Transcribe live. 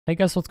Hey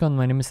guys, what's going on?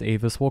 My name is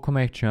Avisk. Welcome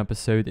back to an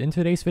episode. In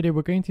today's video,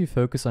 we're going to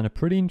focus on a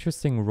pretty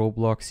interesting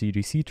Roblox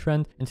UGC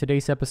trend. In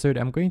today's episode,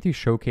 I'm going to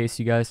showcase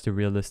you guys the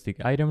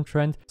realistic item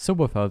trend. So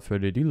without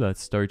further ado,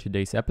 let's start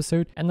today's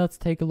episode and let's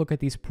take a look at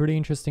these pretty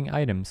interesting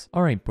items.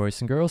 Alright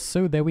boys and girls,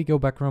 so there we go,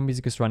 background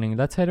music is running.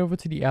 Let's head over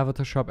to the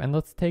avatar shop and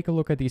let's take a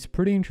look at these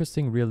pretty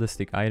interesting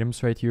realistic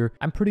items right here.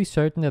 I'm pretty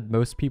certain that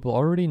most people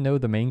already know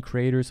the main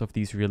creators of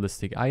these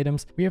realistic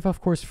items. We have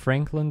of course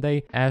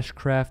FrancklinDay,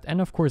 Ashcraft, and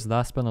of course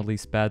last but not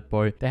least Bad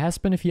Boy. There has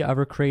been a few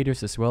other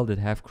creators as well that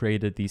have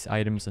created these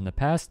items in the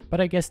past, but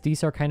I guess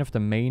these are kind of the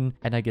main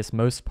and I guess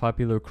most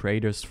popular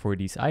creators for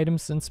these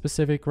items in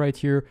specific right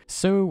here.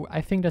 So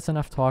I think that's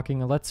enough talking.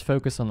 Let's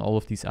focus on all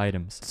of these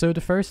items. So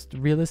the first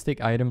realistic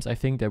items I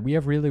think that we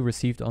have really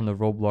received on the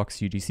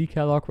Roblox UGC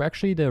catalog were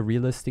actually the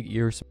realistic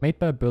ears made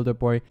by Builder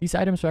Boy. These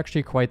items were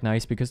actually quite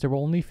nice because they were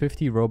only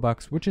 50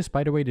 Robux, which is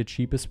by the way the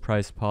cheapest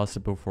price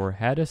possible for a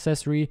head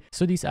accessory.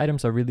 So these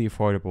items are really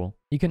affordable.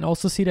 You can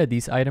also see that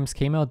these items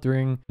came out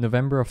during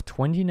November of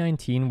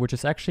 2019, which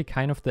is actually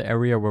kind of the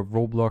area where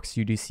Roblox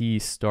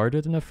UGC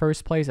started in the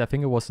first place. I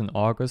think it was in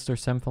August or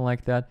something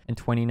like that in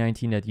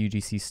 2019 that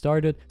UGC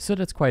started, so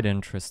that's quite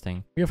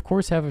interesting. We of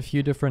course have a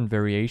few different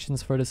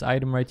variations for this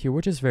item right here,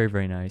 which is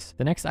very nice.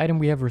 The next item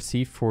we have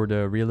received for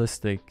the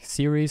realistic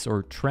series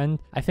or trend,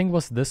 I think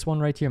was this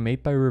one right here,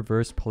 made by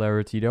Reverse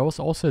Polarity. There was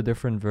also a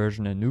different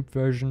version, a noob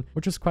version,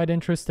 which was quite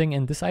interesting,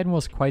 and this item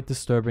was quite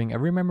disturbing. I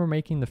remember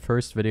making the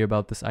first video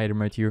about this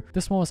item right here.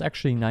 This one was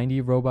actually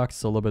 90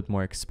 Robux, a little bit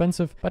more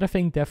expensive, but I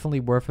think definitely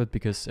worth it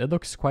because it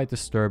looks quite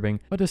disturbing,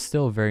 but is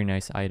still a very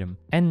nice item.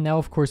 And now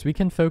of course we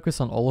can focus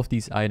on all of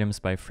these items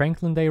by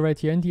FrancklinDay right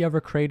here and the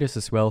other creators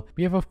as well.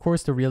 We have of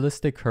course the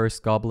realistic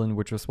Cursed Goblin,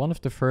 which was one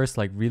of the first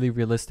like really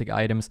realistic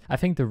items. I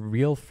think the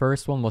real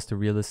first one was the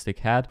realistic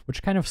hat,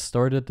 which kind of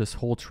started this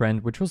whole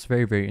trend, which was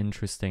very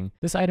interesting.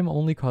 This item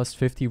only cost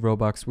 50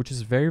 Robux, which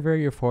is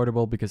very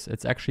affordable because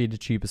it's actually the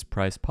cheapest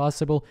price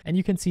possible. And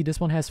you can see this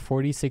one has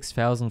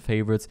 46,000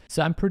 favorites,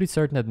 so I'm pretty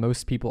certain that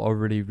most people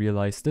already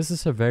realize this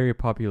is a very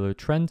popular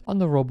trend on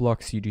the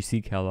Roblox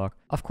UGC catalog.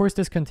 Of course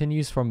this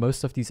continues for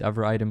most of these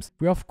other items.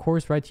 We of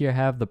course right here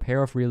have the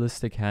pair of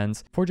realistic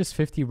hands for just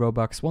 50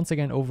 Robux, once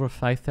again over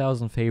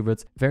 5,000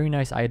 favorites. Very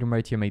nice item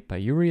right here made by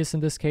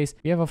Iridescent in this case.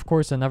 We have of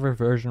course another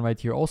version right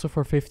here also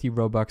for 50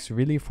 Robux,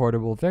 really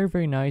affordable,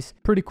 very nice,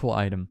 pretty cool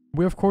item.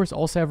 We of course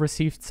also have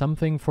received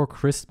something for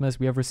Christmas.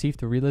 We have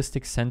received a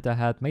realistic Santa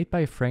hat made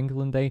by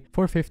FrancklinDay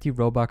for 50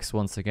 Robux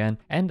once again,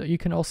 and you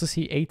can also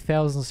see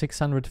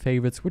 8,600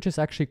 favorites, which is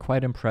actually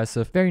quite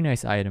impressive. Very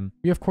nice item.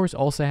 We of course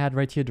also had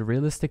right here the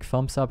realistic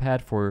thumbs up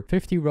hat for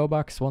 50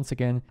 Robux. Once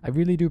again, I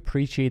really do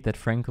appreciate that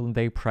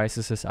FrancklinDay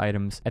prices his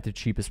items at the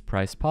cheapest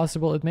price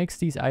possible. It makes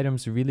these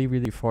items really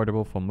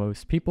affordable for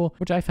most people,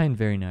 which I find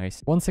very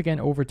nice. Once again,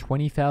 over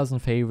 20,000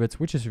 favorites,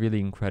 which is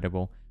really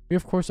incredible. We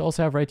of course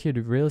also have right here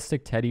the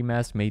realistic teddy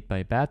mask made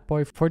by Bad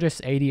Boy for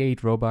just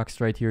 88 Robux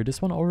right here.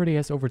 This one already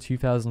has over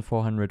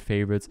 2,400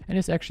 favorites and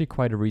is actually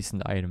quite a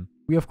recent item.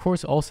 We of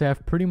course also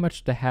have pretty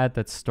much the hat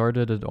that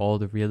started it all,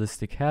 the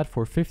realistic hat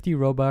for 50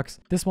 Robux.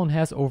 This one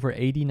has over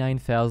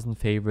 89,000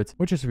 favorites,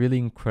 which is really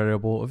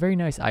incredible. A very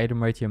nice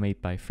item right here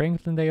made by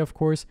FrancklinDay of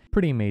course.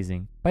 Pretty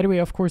amazing. By the way,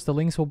 of course the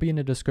links will be in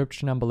the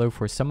description down below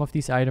for some of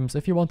these items.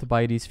 If you want to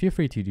buy these, feel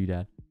free to do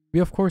that. We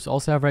of course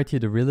also have right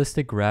here the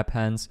realistic grab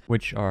hands,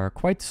 which are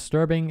quite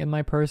disturbing in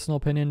my personal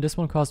opinion. This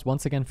one costs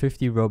once again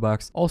 50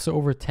 Robux, also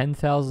over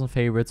 10,000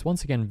 favorites,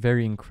 once again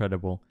very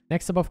incredible.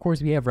 Next up of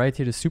course we have right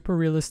here the super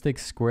realistic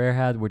square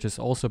hat, which is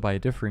also by a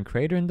different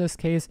creator in this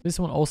case. This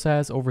one also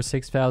has over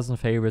 6,000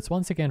 favorites,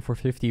 once again for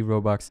 50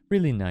 Robux,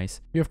 really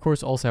nice. We of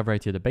course also have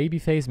right here the baby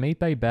face made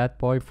by Bad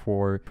Boy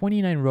for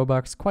 29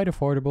 Robux, quite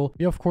affordable.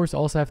 We of course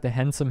also have the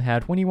handsome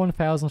hat,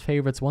 21,000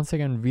 favorites, once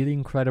again really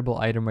incredible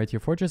item right here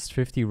for just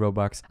 50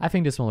 Robux. I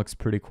think this one looks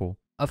pretty cool.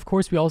 Of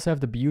course, we also have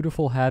the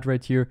beautiful hat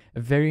right here,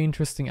 a very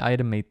interesting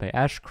item made by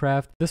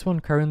Ashcraft. This one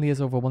currently has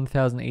over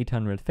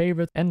 1,800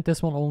 favorites, and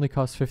this one only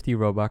costs 50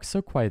 Robux,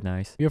 so quite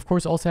nice. We of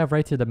course also have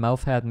right here the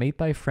mouth hat made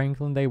by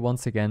FrancklinDay,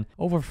 once again,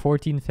 over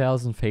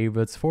 14,000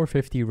 favorites for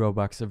 50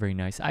 Robux, a very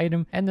nice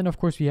item. And then of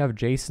course we have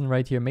Jason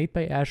right here made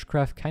by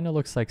Ashcraft, kind of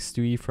looks like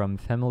Stewie from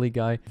Family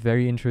Guy,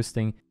 very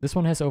interesting. This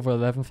one has over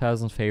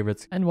 11,000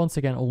 favorites, and once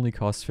again only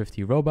costs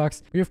 50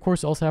 Robux. We of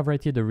course also have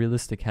right here the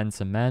realistic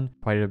handsome man,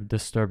 quite a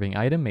disturbing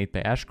item made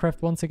by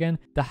Ashcraft once again.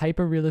 The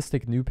hyper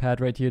realistic noob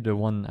hat right here, the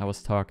one I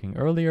was talking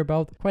earlier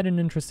about, quite an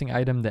interesting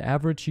item. The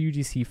average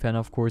UGC fan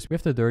of course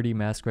with the dirty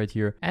mask right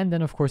here, and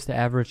then of course the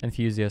average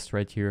enthusiast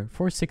right here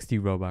for 60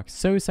 Robux.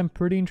 So some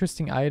pretty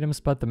interesting items,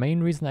 but the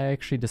main reason I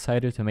actually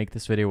decided to make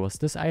this video was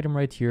this item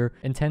right here,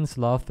 Intense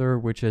Laughter,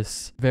 which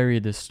is very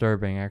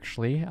disturbing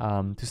actually,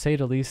 to say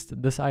the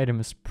least. This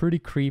item is pretty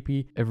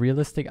creepy, a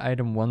realistic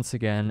item once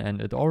again, and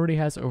it already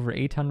has over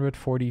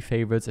 840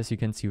 favorites as you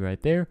can see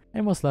right there,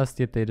 and was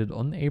lastly updated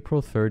on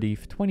April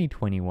 30th,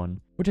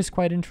 2021. which is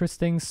quite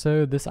interesting.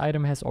 So this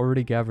item has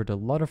already gathered a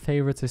lot of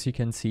favorites, as you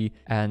can see,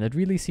 and it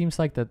really seems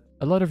like that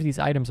a lot of these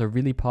items are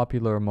really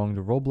popular among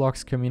the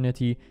Roblox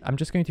community. I'm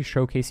just going to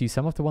showcase you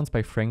some of the ones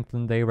by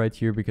FrancklinDay right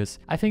here, because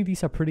I think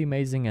these are pretty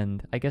amazing,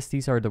 and I guess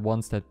these are the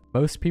ones that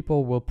most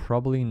people will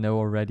probably know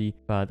already,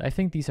 but I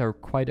think these are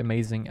quite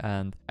amazing,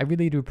 and I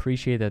really do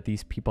appreciate that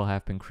these people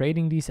have been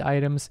creating these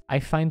items. I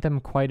find them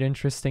quite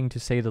interesting,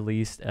 to say the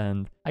least,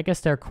 and I guess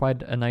they're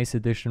quite a nice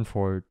addition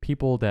for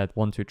people that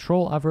want to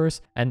troll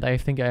others. And I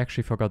think I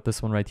actually forgot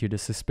this one right here, the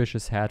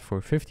suspicious hat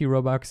for 50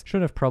 Robux.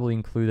 Should have probably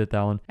included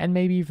that one, and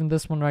maybe even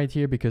this one right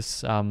here,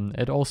 because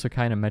it also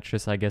kind of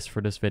matches, I guess,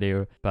 for this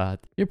video,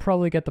 but you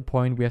probably get the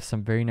point. We have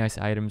some very nice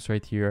items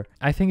right here.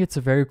 I think it's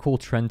a very cool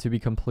trend, to be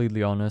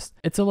completely honest.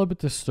 It's a little bit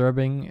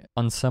disturbing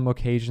on some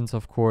occasions,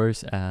 of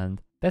course,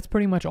 and that's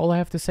pretty much all I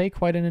have to say.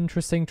 Quite an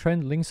interesting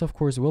trend. Links, of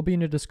course, will be in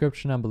the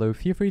description down below.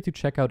 Feel free to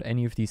check out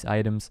any of these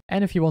items,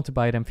 and if you want to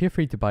buy them, feel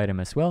free to buy them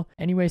as well.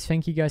 Anyways,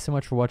 thank you guys so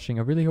much for watching.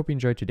 I really hope you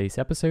enjoyed today's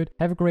episode.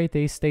 Have a great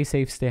day, stay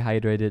safe, stay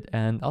hydrated,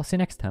 and I'll see you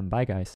next time. Bye guys.